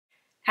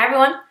Hi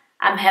everyone,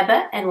 I'm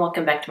Heba and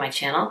welcome back to my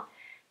channel.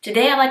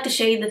 Today I'd like to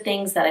show you the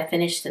things that I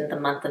finished in the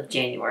month of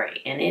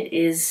January, and it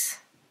is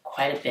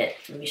quite a bit.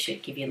 Let me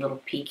give you a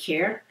little peek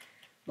here.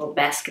 A little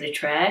basket of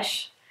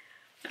trash.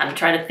 I'm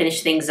trying to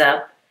finish things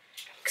up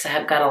because I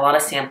have got a lot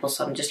of samples,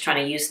 so I'm just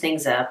trying to use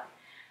things up.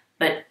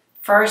 But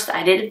first,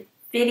 I did a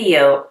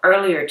video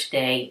earlier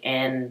today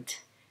and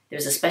there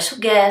was a special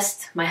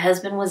guest. My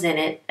husband was in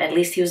it, at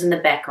least he was in the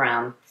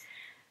background.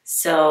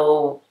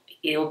 So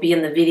it'll be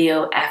in the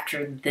video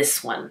after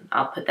this one.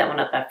 I'll put that one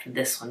up after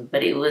this one.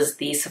 But it was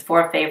the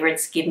Sephora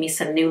Favorites Give Me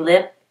Some New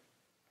Lip.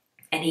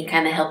 And he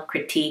kind of helped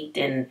critique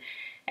and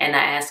I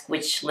asked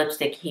which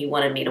lipstick he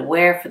wanted me to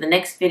wear for the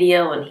next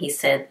video. And he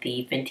said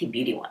the Fenty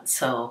Beauty one.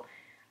 So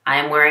I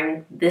am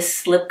wearing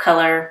this lip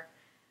color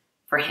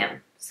for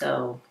him.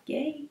 So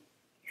yay.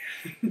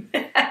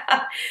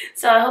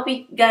 So I hope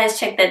you guys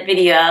check that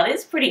video out.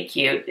 It's pretty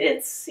cute.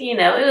 It's, you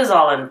know, it was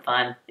all in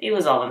fun. It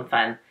was all in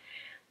fun.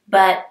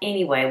 But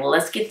anyway, well,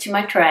 let's get to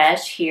my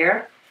trash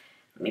here.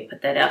 Let me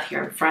put that out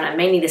here in front. I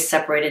may need to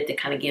separate it to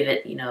kind of give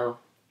it, you know,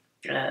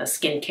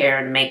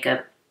 skincare and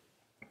makeup.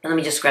 But let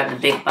me just grab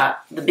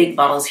the big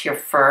bottles here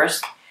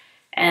first.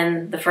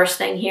 And the first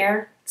thing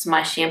here is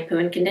my shampoo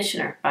and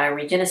conditioner by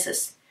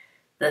Regenesis,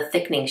 the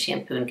thickening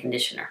shampoo and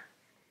conditioner.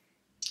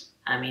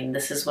 I mean,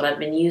 this is what I've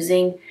been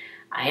using.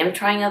 I am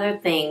trying other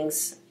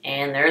things,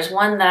 and there's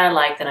one that I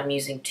like that I'm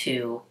using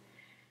too.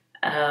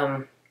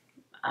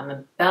 I'm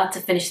about to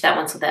finish that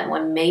one, so that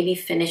one may be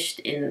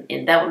finished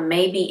that one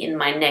may be in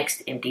my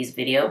next Empties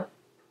video.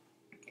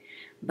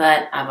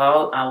 But I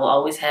will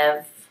always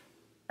have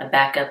a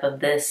backup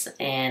of this,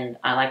 and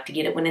I like to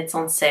get it when it's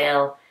on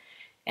sale.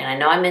 And I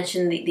know I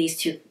mentioned these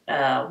two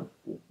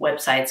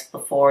websites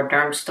before,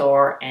 Derm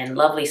Store and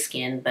Lovely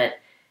Skin, but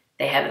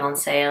they have it on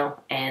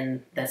sale,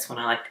 and that's when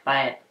I like to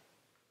buy it.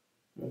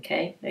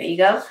 Okay, there you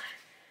go.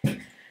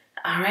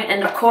 All right,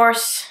 and of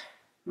course,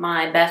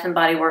 my Bath &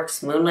 Body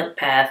Works Moonlight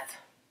Path,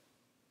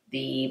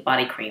 the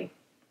body cream.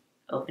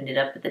 Opened it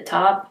up at the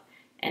top,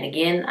 and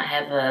again, I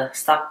have a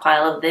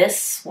stockpile of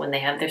this when they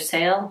have their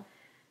sale.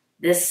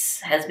 This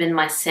has been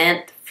my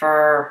scent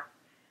for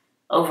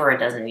over a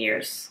dozen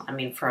years. I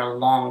mean, for a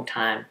long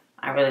time.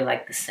 I really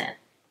like the scent.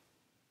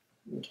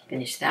 We can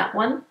finish that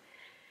one.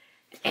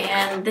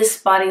 And this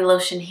body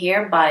lotion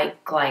here by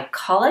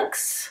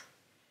Glycolix.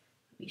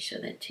 Let me show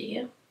that to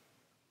you.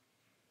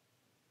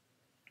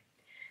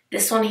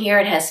 This one here,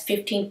 it has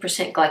 15%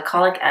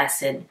 glycolic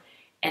acid,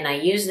 and I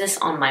use this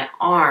on my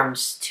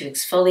arms to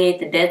exfoliate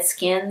the dead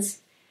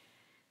skins.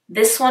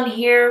 This one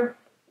here,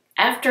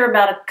 after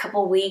about a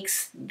couple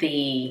weeks,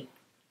 the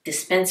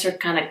dispenser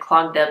kind of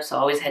clogged up, so I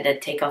always had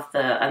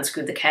to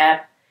unscrew the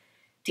cap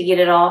to get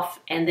it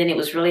off, and then it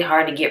was really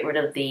hard to get rid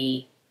of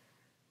the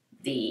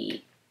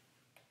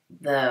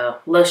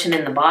lotion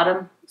in the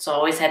bottom, so I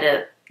always had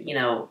to, you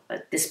know,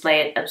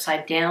 display it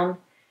upside down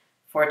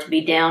for it to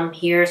be down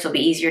here, so it'll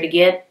be easier to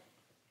get.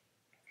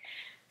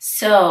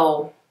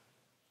 So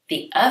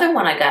the other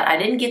one I got, I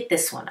didn't get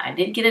this one. I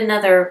did get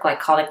another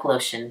glycolic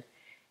lotion,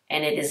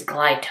 and it is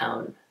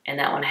Glytone, and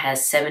that one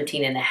has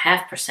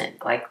 17.5%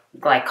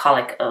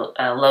 glycolic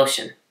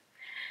lotion.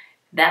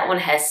 That one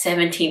has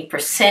 17%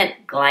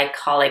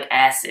 glycolic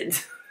acid.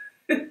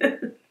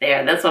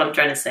 There, that's what I'm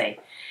trying to say.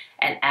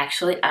 And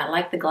actually, I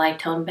like the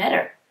Glytone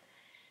better.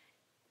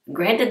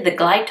 Granted, the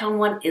Glytone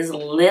one is a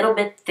little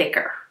bit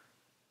thicker.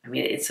 I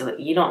mean,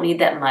 you don't need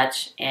that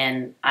much,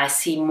 and I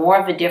see more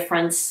of a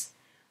difference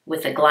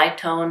with the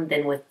Glytone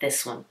than with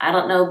this one. I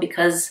don't know,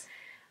 because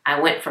I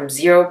went from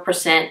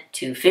 0%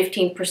 to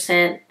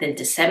 15%, then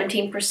to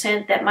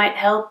 17%. That might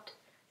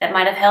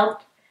have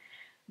helped.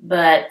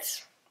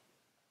 But,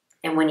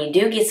 and when you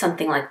do get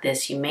something like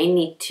this, you may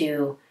need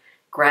to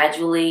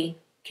gradually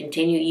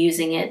continue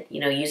using it.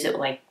 You know, use it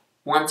like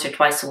once or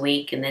twice a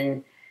week, and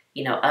then,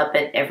 you know, up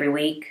it every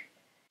week.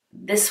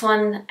 This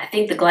one, I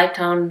think the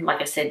Glytone,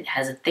 like I said,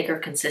 has a thicker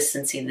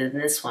consistency than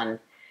this one.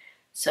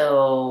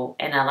 So,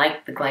 and I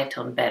like the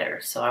Glytone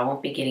better, so I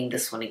won't be getting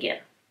this one again.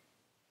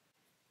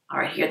 All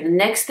right, here, the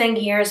next thing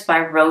here is by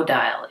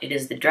Rodial. It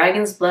is the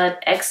Dragon's Blood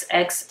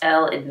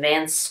XXL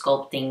Advanced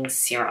Sculpting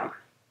Serum.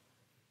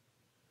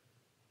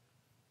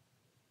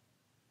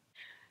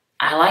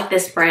 I like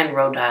this brand,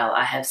 Rodial.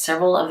 I have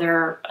several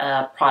other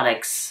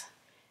products,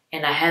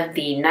 and I have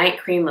the night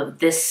cream of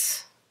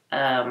this,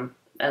 of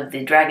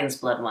the Dragon's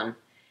Blood one.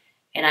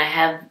 And I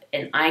have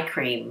an eye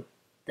cream,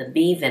 the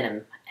Bee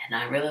Venom, and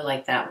I really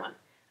like that one.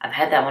 I've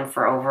had that one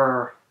for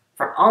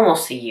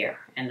almost a year,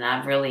 and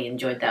I've really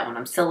enjoyed that one.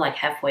 I'm still like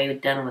halfway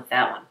done with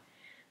that one.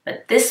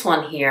 But this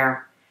one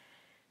here,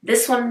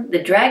 this one,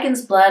 the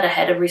Dragon's Blood, I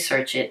had to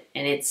research it,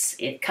 and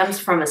it comes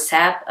from a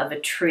sap of a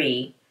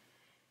tree,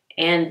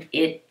 and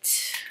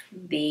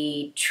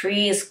the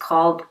tree is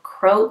called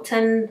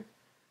Croton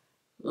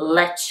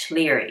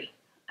lechleri.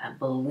 I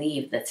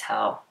believe that's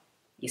how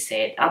you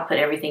say it. I'll put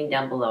everything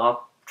down below.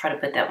 I'll try to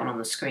put that one on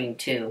the screen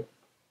too.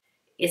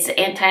 It's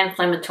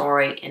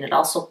anti-inflammatory, and it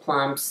also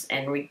plumps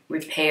and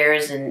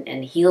repairs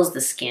and heals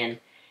the skin.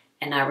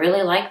 And I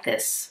really like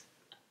this.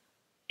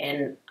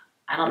 And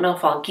I don't know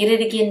if I'll get it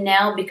again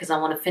now because I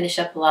want to finish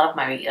up a lot of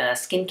my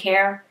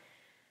skincare.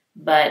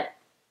 But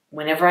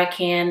whenever I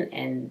can,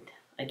 and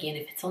again,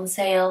 if it's on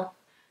sale,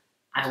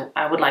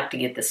 I would like to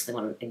get this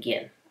one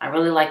again. I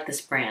really like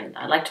this brand.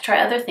 I'd like to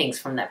try other things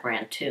from that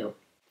brand too.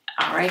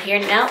 All right, here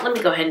now, let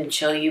me go ahead and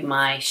show you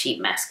my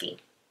sheet masking.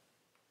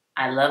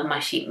 I love my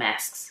sheet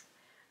masks.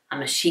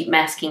 I'm a sheet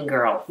masking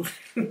girl.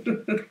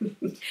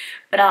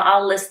 But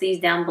I'll list these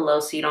down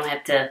below so you don't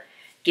have to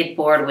get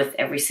bored with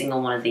every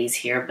single one of these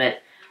here.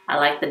 But I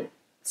like the,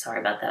 sorry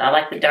about that. I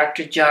like the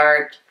Dr.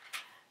 Jart.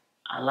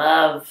 I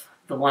love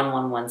the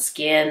 111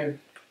 Skin.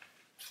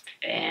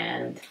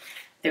 And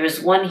there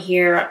was one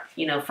here,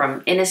 you know,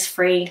 from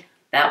Innisfree.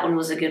 That one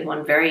was a good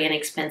one, very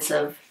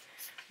inexpensive.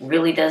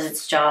 Really does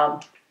its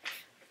job.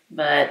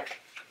 But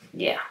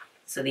yeah,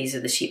 so these are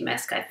the sheet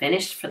masks I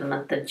finished for the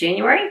month of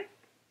January.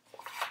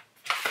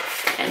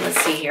 And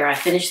let's see here, I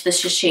finished the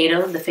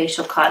Shisedo, the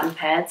facial cotton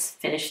pads,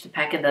 finished a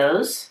pack of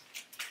those.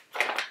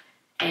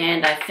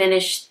 And I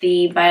finished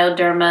the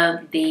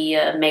Bioderma,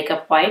 the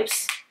makeup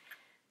wipes.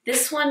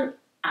 This one,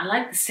 I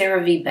like the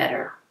CeraVe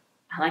better.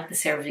 I like the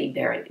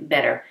CeraVe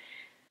better.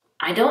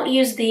 I don't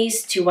use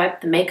these to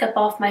wipe the makeup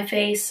off my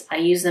face. I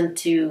use them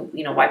to,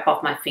 you know, wipe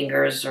off my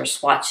fingers or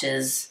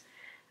swatches,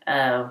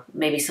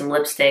 maybe some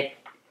lipstick.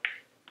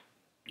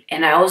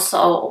 And I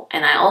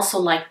also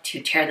like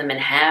to tear them in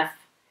half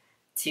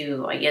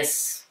to, I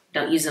guess,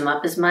 don't use them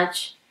up as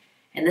much.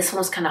 And this one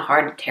was kind of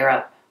hard to tear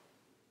up.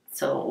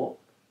 So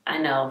I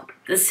know,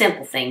 the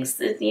simple things,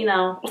 you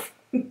know.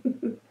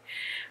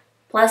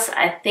 Plus,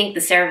 I think the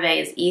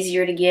CeraVe is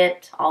easier to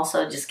get.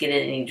 Also, just get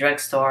it in any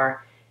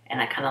drugstore. And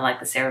I kind of like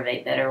the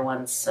CeraVe better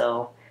ones,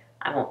 so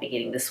I won't be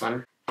getting this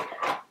one.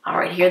 All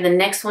right, here, the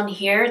next one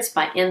here, it's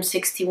by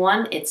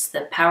M61. It's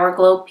the Power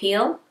Glow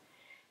Peel.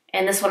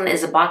 And this one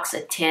is a box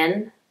of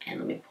 10. And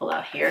let me pull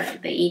out here.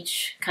 They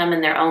each come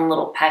in their own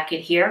little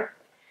packet here.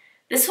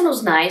 This one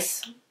was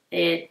nice.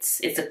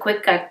 It's a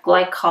quick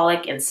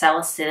glycolic and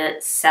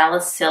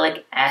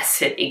salicylic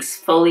acid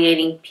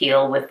exfoliating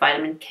peel with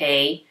vitamin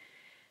K,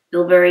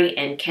 bilberry,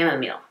 and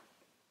chamomile.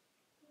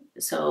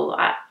 So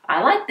I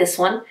like this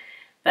one,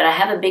 but I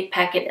have a big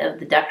packet of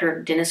the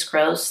Dr. Dennis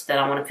Gross that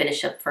I want to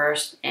finish up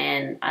first,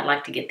 and I'd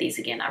like to get these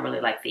again. I really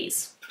like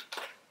these.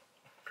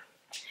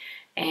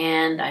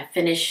 And I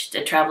finished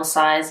a travel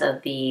size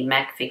of the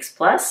MAC Fix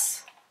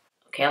Plus.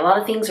 Okay, a lot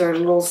of things are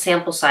little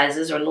sample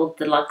sizes or little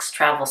deluxe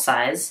travel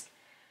size.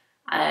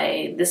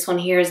 This one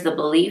here is the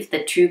Belief,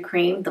 the True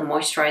Cream, the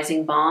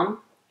Moisturizing Balm.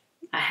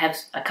 I have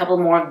a couple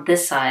more of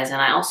this size,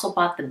 and I also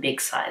bought the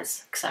big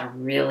size because I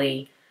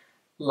really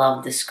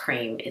love this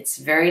cream. It's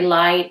very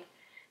light,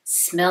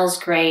 smells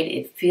great,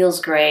 it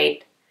feels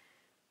great.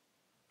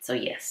 So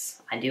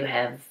yes, I do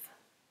have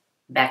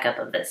backup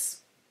of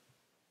this.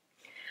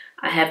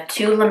 I have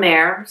two La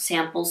Mer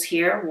samples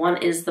here. One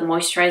is the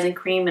moisturizing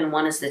cream and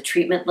one is the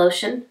treatment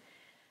lotion.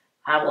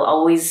 I will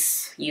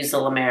always use the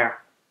La Mer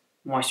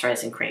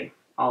moisturizing cream,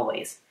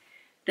 always.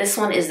 This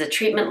one is the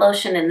treatment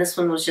lotion, and this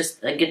one was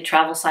just a good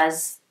travel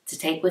size to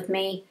take with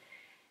me.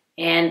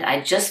 And I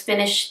just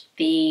finished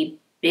the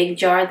big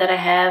jar that I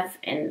have,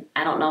 and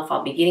I don't know if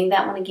I'll be getting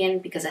that one again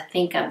because I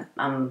think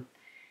I'm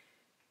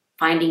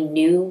finding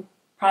new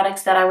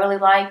products that I really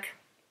like.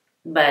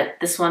 But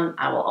this one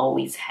I will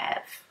always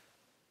have.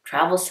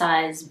 Travel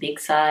size,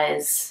 big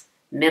size,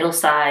 middle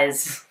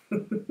size.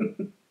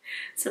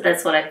 So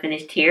that's what I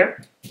finished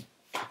here.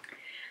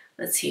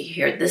 Let's see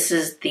here. This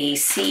is the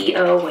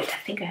CEO. Wait, I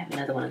think I have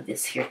another one of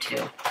this here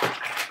too.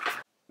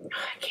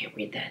 I can't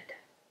read that.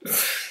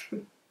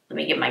 Let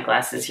me get my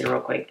glasses here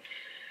real quick.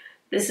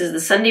 This is the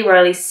Sunday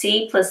Riley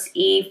C plus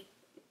E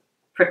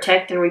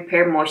Protect and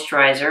Repair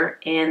Moisturizer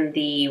and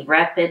the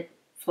Rapid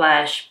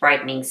Flash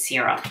Brightening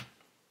Serum.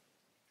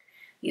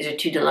 These are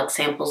two deluxe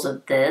samples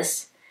of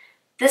this.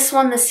 This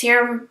one, the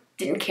serum,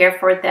 didn't care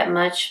for it that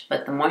much,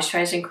 but the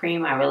moisturizing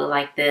cream, I really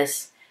like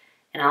this.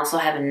 And I also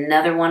have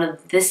another one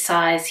of this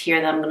size here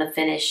that I'm going to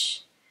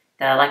finish,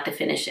 that I like to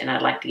finish, and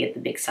I'd like to get the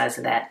big size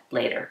of that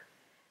later.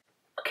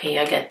 Okay,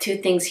 I got two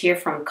things here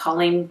from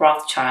Colleen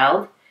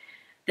Rothschild.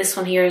 This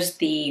one here is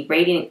the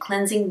Radiant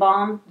Cleansing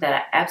Balm that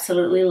I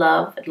absolutely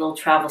love, a little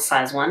travel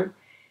size one.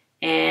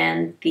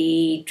 And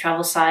the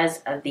travel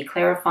size of the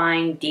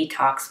Clarifying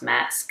Detox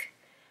Mask.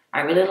 I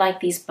really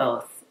like these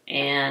both.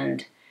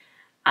 And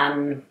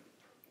I'm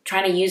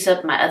trying to use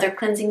up my other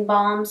cleansing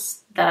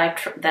balms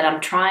that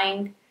I'm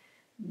trying,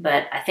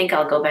 but I think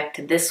I'll go back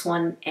to this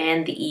one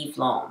and the Eve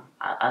L'Homme.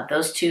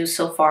 Those two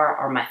so far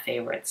are my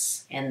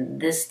favorites. And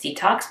this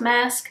detox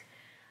mask,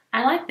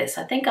 I like this.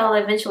 I think I'll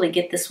eventually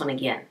get this one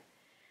again.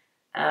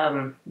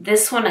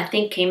 This one I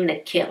think came in a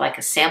kit, like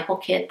a sample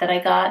kit that I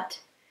got,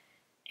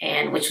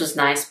 and which was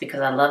nice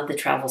because I love the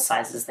travel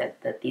sizes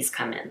that these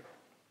come in.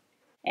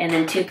 And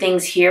then two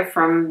things here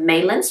from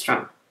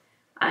Lindstrom.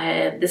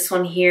 This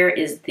one here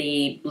is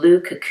the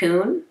Blue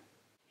Cocoon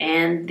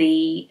and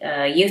the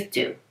Youth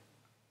Dew.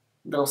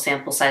 Little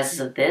sample sizes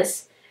of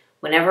this.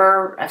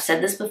 Whenever, I've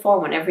said this before,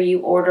 whenever you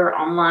order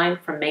online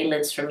from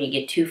Lindstrom, you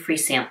get 2 free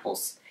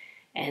samples.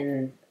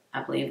 And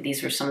I believe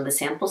these were some of the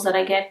samples that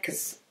I get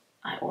because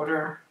I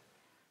order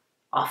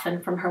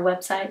often from her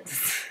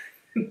website.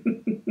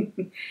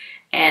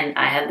 And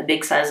I have the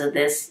big size of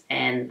this,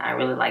 and I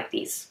really like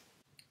these.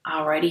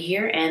 Alrighty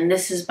here, and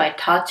this is by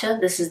Tatcha.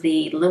 This is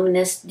the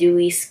Luminous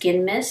Dewy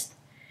Skin Mist.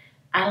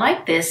 I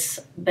like this,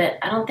 but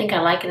I don't think I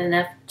like it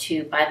enough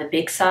to buy the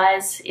big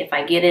size. If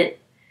I get it,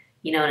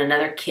 you know, in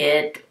another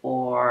kit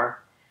or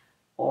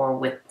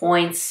with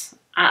points,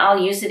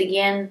 I'll use it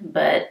again,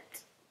 but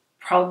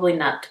probably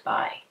not to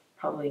buy.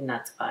 Probably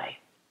not to buy.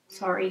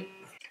 Sorry.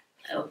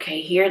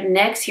 Okay, here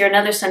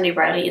another Sunday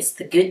Riley. It's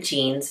the Good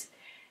Genes,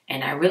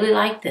 and I really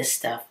like this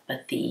stuff,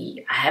 but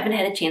I haven't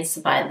had a chance to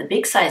buy the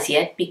big size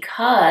yet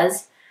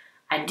because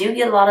I do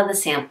get a lot of the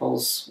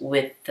samples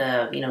with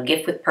you know,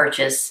 gift with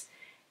purchase,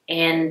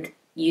 and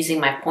using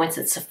my points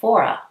at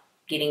Sephora,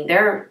 getting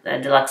their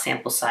deluxe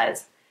sample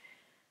size,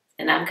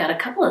 and I've got a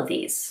couple of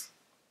these,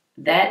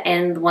 that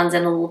and the ones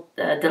in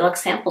a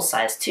deluxe sample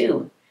size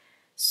too.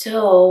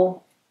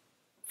 So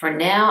for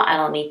now, I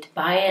don't need to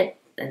buy it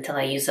until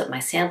I use up my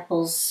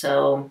samples,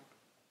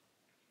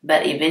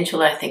 but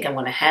eventually I think I'm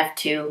going to have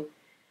to,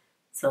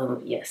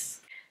 so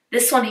yes.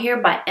 This one here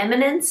by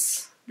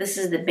Eminence, this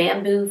is the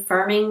Bamboo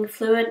Firming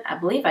Fluid. I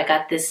believe I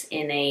got this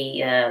in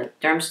a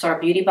Dermstar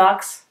Beauty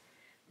box,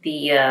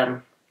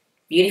 the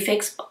Beauty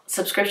Fix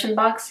subscription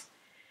box,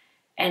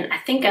 and I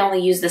think I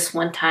only used this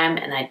one time,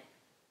 and I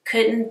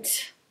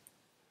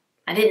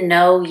didn't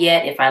know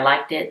yet if I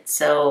liked it,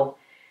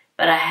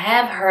 but I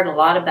have heard a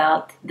lot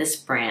about this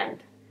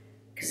brand,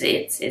 because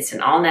it's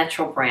an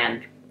all-natural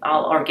brand,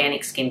 all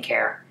organic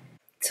skincare.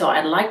 So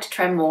I'd like to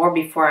try more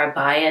before I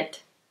buy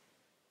it.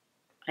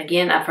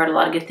 Again, I've heard a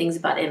lot of good things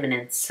about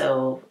Eminence,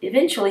 so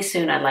eventually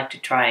soon I'd like to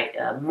try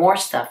more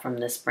stuff from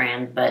this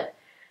brand, but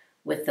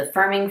with the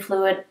firming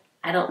fluid,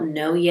 I don't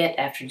know yet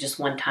after just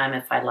one time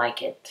if I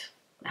like it.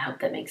 I hope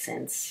that makes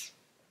sense.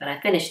 But I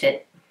finished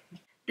it.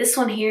 This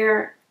one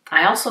here,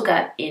 I also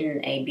got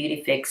in a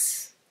Beauty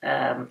Fix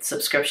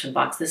subscription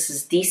box. This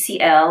is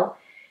DCL,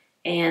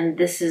 and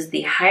this is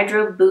the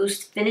Hydro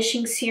Boost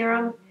Finishing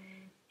Serum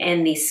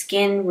and the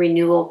Skin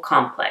Renewal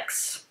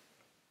Complex.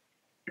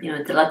 You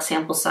know, deluxe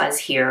sample size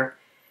here.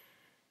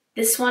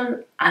 This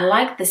one, I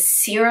like the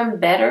serum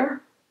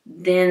better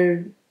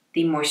than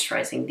the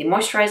moisturizing. The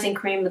moisturizing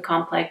cream, the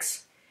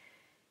complex,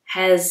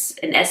 has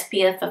an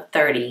SPF of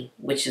 30,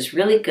 which is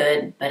really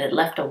good, but it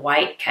left a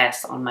white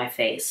cast on my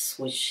face,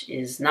 which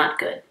is not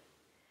good.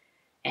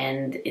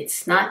 And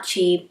it's not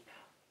cheap,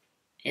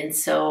 and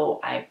so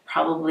I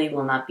probably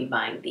will not be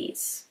buying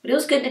these. But it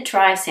was good to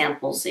try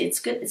samples. It's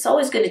good. It's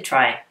always good to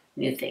try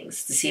new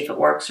things to see if it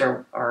works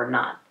or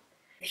not.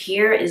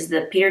 Here is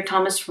the Peter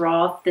Thomas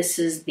Roth. This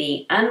is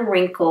the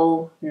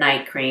Unwrinkle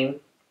Night Cream.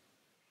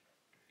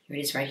 Here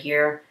it is right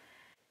here.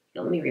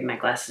 Let me read my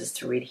glasses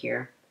to read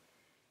here.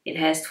 It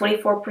has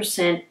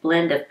 24%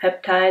 blend of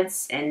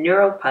peptides and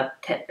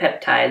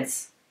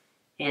neuropeptides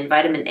and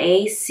vitamin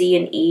A, C,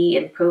 and E,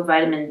 and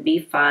provitamin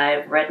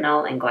B5,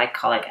 retinol, and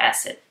glycolic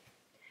acid.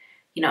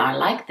 You know, I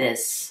like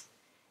this,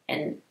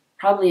 and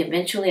probably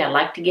eventually I'd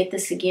like to get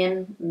this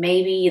again,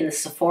 maybe in the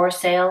Sephora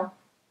sale,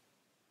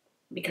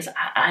 because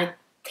I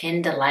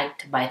tend to like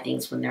to buy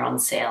things when they're on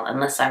sale,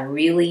 unless I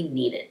really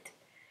need it.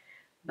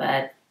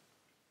 But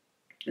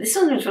this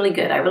one was really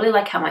good. I really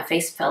like how my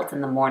face felt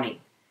in the morning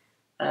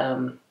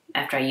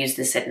after I used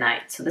this at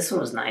night. So this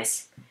one was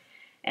nice.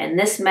 And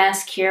this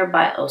mask here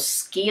by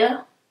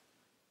Oskia.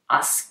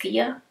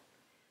 Let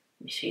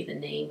me show you the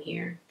name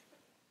here.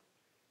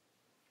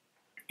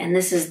 And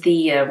this is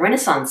the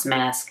Renaissance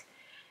mask.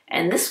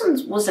 And this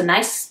one was a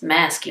nice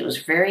mask. It was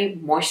very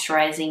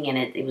moisturizing, and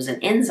it was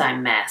an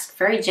enzyme mask,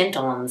 very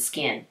gentle on the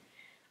skin.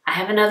 I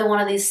have another one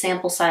of these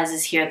sample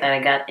sizes here that I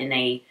got in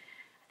I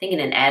think in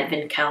an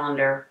advent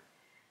calendar.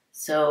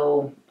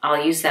 So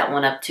I'll use that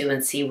one up too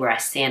and see where I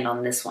stand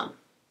on this one.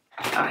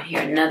 All right,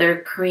 here, another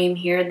cream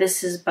here.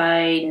 This is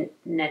by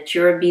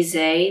Natura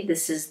Bizet.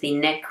 This is the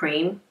neck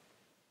cream.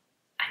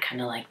 I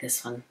kind of like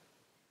this one.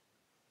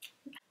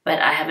 But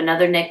I have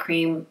another neck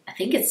cream. I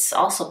think it's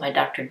also by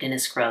Dr.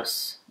 Dennis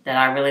Gross that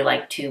I really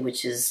like too,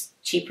 which is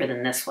cheaper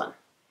than this one.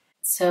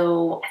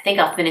 So I think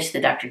I'll finish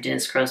the Dr.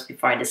 Dennis Gross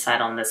before I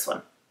decide on this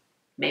one.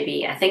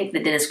 Maybe, I think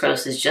the Dennis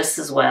Gross is just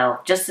as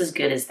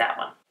good as that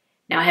one.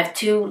 Now I have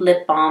two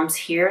lip balms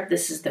here.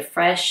 This is the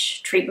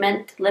Fresh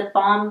Treatment Lip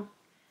Balm.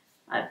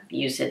 I've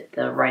used it,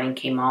 the writing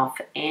came off,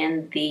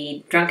 and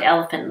the Drunk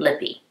Elephant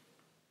Lippie.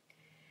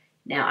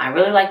 Now I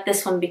really like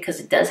this one because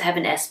it does have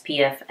an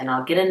SPF, and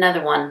I'll get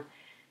another one.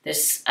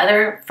 There's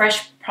other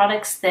fresh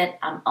products that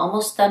I'm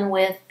almost done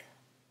with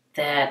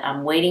that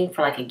I'm waiting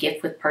for like a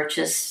gift with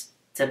purchase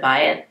to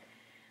buy it.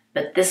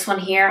 But this one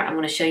here, I'm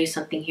going to show you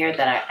something here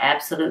that I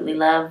absolutely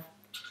love.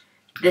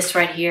 This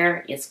right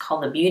here, it's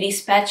called the Beauty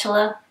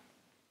Spatula.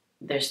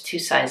 There's two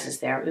sizes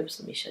there. Oops,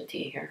 let me show it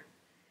to you here.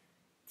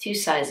 Two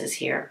sizes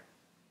here.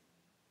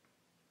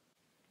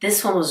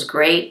 This one was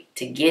great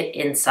to get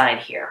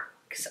inside here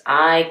because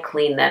I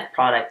cleaned that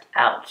product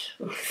out.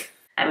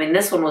 I mean,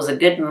 this one was a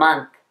good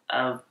month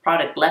of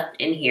product left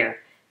in here.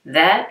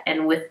 That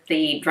and with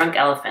the Drunk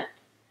Elephant.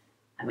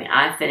 I mean,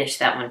 I finished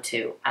that one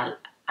too.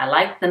 I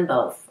like them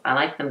both. I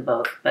like them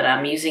both. But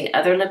I'm using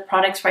other lip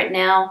products right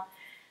now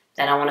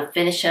that I want to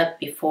finish up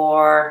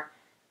before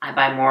I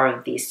buy more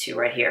of these two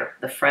right here.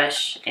 The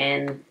Fresh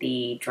and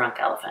the Drunk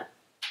Elephant.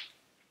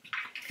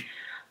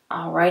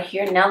 All right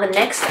here. Now the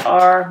next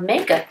are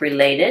makeup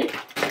related.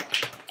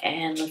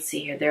 And let's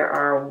see here. There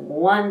are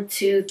 1,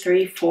 2,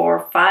 3,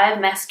 4, 5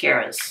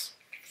 mascaras.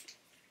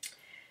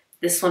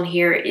 This one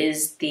here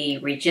is the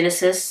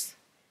Regenesis,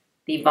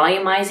 the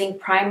Volumizing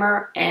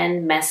Primer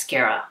and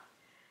Mascara.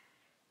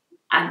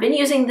 I've been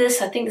using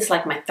this. I think this is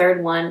like my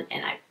third one,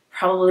 and I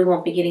probably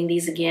won't be getting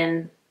these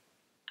again.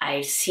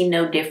 I see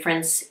no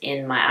difference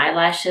in my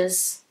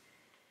eyelashes.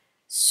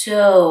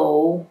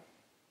 So,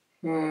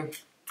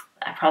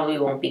 I probably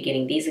won't be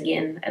getting these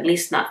again, at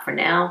least not for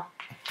now.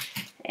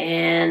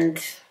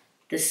 And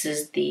this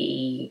is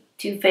the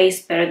Too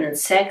Faced Better Than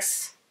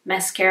Sex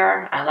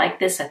mascara. I like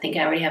this. I think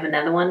I already have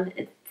another one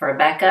for a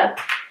backup.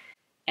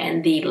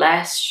 And the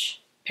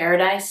Lash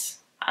Paradise.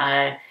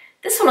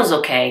 This one was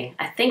okay.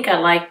 I think I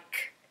like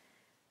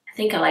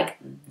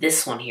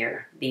this one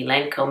here, the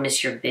Lancome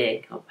Mr.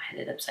 Big. Oh, I had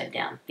it upside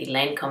down. The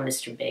Lancome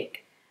Mr.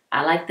 Big.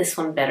 I like this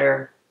one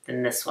better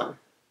than this one.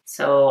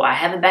 So I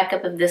have a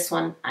backup of this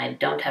one. I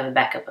don't have a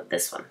backup of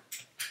this one.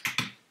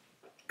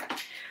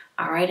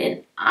 All right,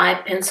 an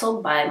eye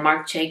pencil by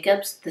Marc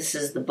Jacobs. This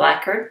is the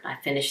Blackguard. I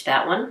finished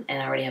that one,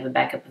 and I already have a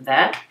backup of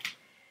that.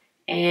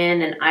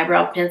 And an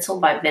eyebrow pencil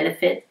by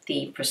Benefit,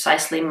 the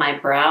Precisely My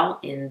Brow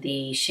in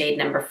the shade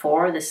number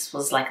 4. This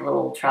was like a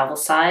little travel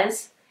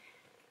size.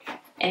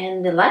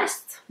 And the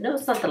last, no,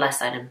 it's not the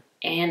last item.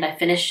 And I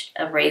finished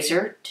a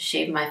razor to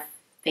shave my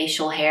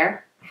facial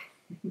hair.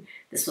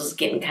 This was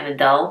getting kind of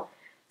dull,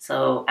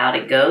 so out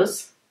it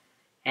goes.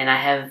 And I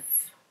have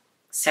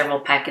several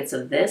packets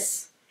of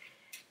this.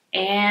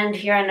 And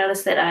here I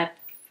noticed that I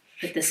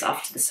put this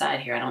off to the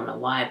side here. I don't know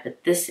why,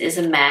 but this is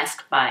a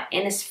mask by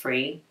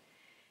Innisfree.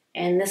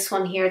 And this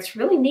one here, it's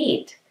really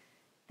neat.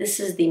 This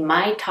is the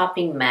My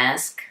Topping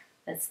Mask.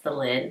 That's the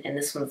lid. And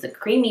this one's a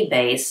creamy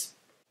base.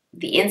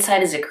 The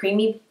inside is a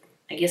creamy,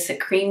 I guess a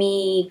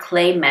creamy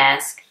clay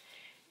mask.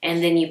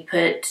 And then you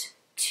put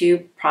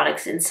 2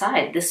 products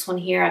inside. This one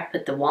here, I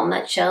put the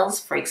walnut shells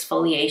for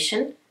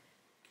exfoliation.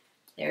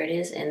 There it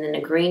is. And then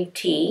a green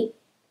tea.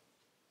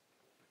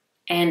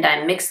 And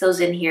I mixed those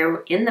in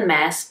here in the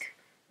mask,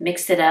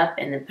 mixed it up,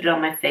 and then put it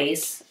on my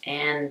face.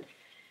 And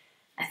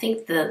I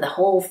think the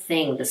whole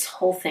thing, this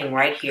whole thing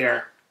right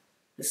here,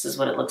 this is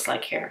what it looks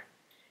like here.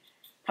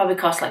 Probably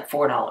cost like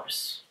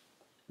 $4.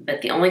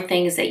 But the only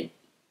thing is that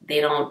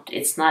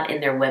it's not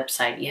in their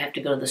website. You have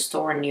to go to the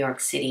store in New York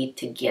City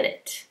to get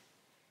it.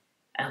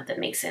 I hope that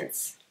makes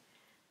sense.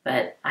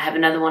 But I have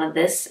another one of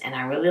this, and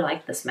I really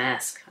like this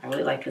mask. I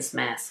really like this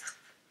mask.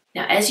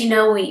 Now, as you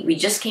know, we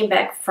just came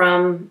back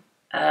from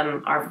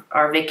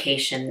our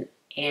vacation,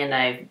 and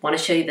I want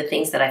to show you the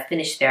things that I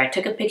finished there. I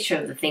took a picture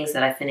of the things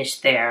that I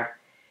finished there,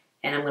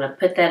 and I'm going to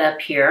put that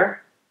up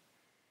here,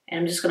 and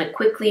I'm just going to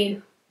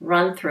quickly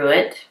run through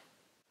it.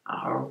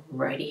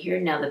 Alrighty here.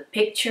 Now the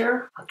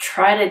picture, I'll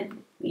try to,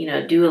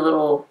 do a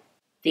little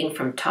thing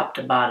from top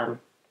to bottom.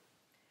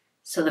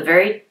 So the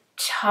very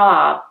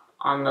top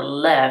on the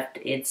left,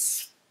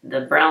 it's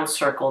the brown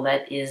circle.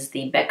 That is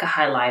the Becca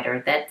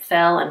highlighter. That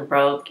fell and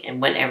broke and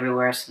went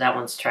everywhere, so that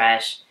one's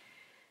trash.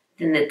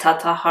 Then the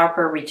Tata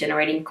Harper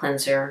Regenerating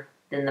Cleanser.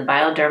 Then the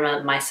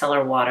Bioderma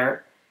Micellar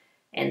Water.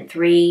 And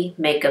 3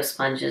 makeup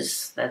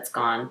sponges. That's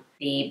gone.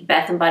 The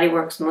Bath & Body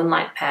Works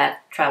Moonlight Path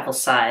Travel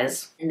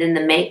Size. And then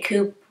the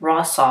Makeup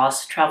Raw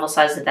Sauce Travel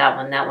Size of that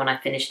one. That one I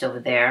finished over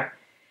there.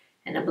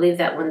 And I believe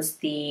that one's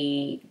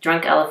the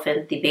Drunk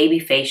Elephant, the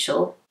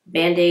Babyfacial.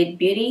 Band-Aid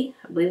Beauty.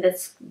 I believe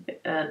that's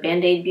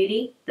Band-Aid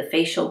Beauty. The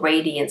Facial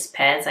Radiance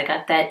Pads. I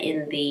got that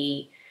in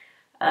the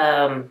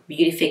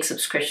Beauty Fix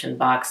subscription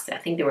box. I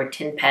think there were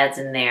 10 pads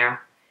in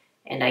there.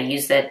 And I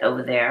used that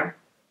over there.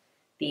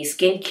 The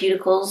Skin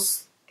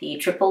Cuticles. The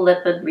Triple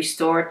Lipid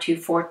Restore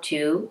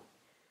 242,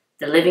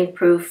 the Living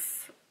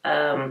Proof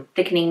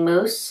Thickening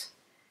Mousse,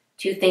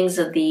 2 things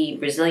of the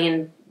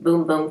Brazilian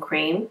Boom Boom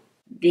Cream,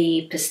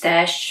 the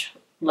Pistache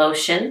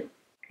Lotion,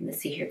 let's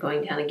see here,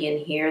 going down again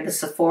here, the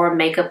Sephora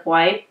Makeup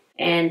Wipe,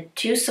 and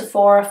 2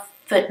 Sephora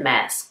Foot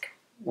Mask.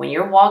 When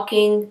you're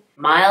walking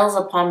miles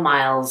upon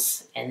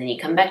miles, and then you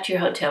come back to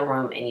your hotel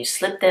room and you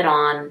slip that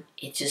on,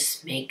 it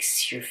just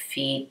makes your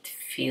feet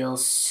feel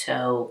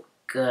so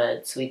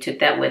good. So we took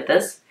that with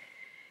us.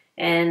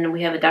 And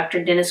we have a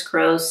Dr. Dennis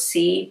Gross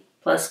C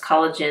plus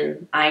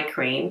Collagen Eye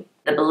Cream,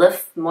 the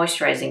Belif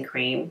Moisturizing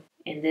Cream,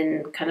 and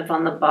then kind of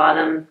on the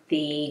bottom,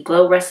 the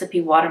Glow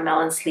Recipe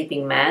Watermelon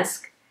Sleeping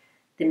Mask,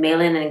 the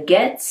Malin and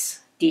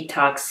Getz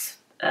Detox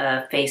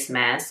Face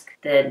Mask,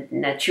 the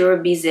Natura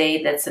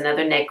Bizet, that's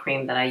another neck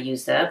cream that I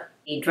used up,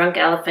 the Drunk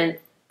Elephant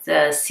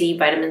C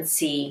Vitamin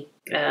C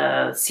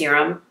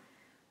Serum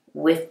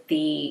with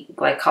the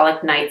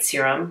Glycolic Night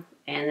Serum,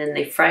 and then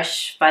the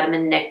Fresh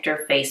Vitamin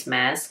Nectar Face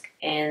Mask,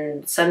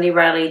 and Sunday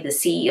Riley, the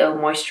CEO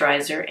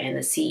Moisturizer,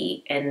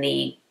 and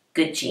the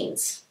Good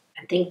Jeans.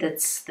 I think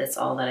that's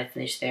all that I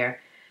finished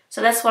there.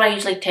 So that's what I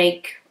usually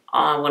take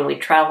when we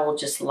travel,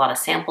 just a lot of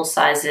sample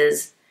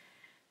sizes,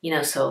 you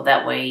know, so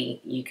that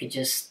way you could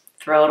just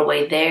throw it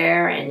away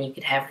there and you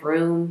could have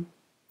room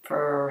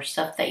for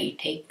stuff that you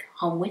take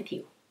home with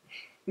you.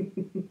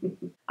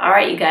 All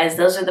right, you guys,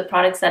 those are the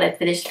products that I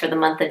finished for the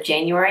month of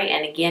January.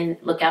 And again,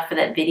 look out for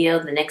that video,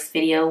 the next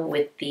video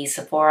with the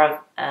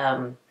Sephora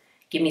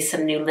Give Me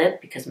Some New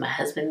Lip, because my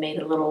husband made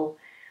a little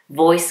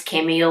voice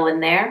cameo in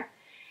there.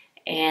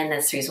 And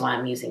that's the reason why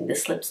I'm using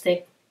this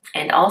lipstick.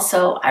 And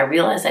also, I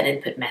realized I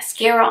didn't put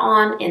mascara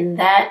on in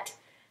that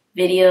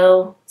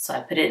video, so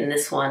I put it in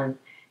this one.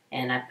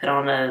 And I put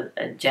on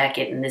a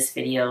jacket in this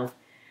video.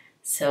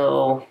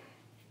 So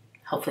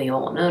hopefully you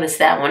won't notice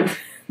that one.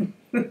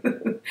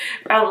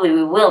 Probably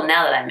we will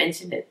now that I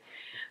mentioned it.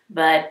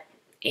 But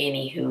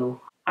anywho.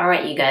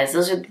 Alright, you guys,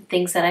 those are the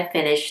things that I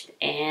finished.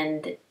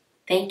 And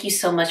thank you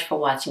so much for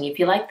watching. If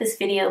you like this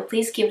video,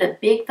 please give it a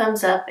big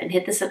thumbs up and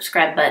hit the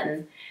subscribe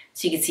button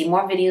so you can see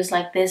more videos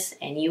like this.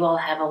 And you all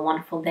have a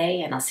wonderful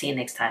day, and I'll see you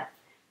next time.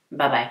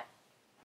 Bye-bye.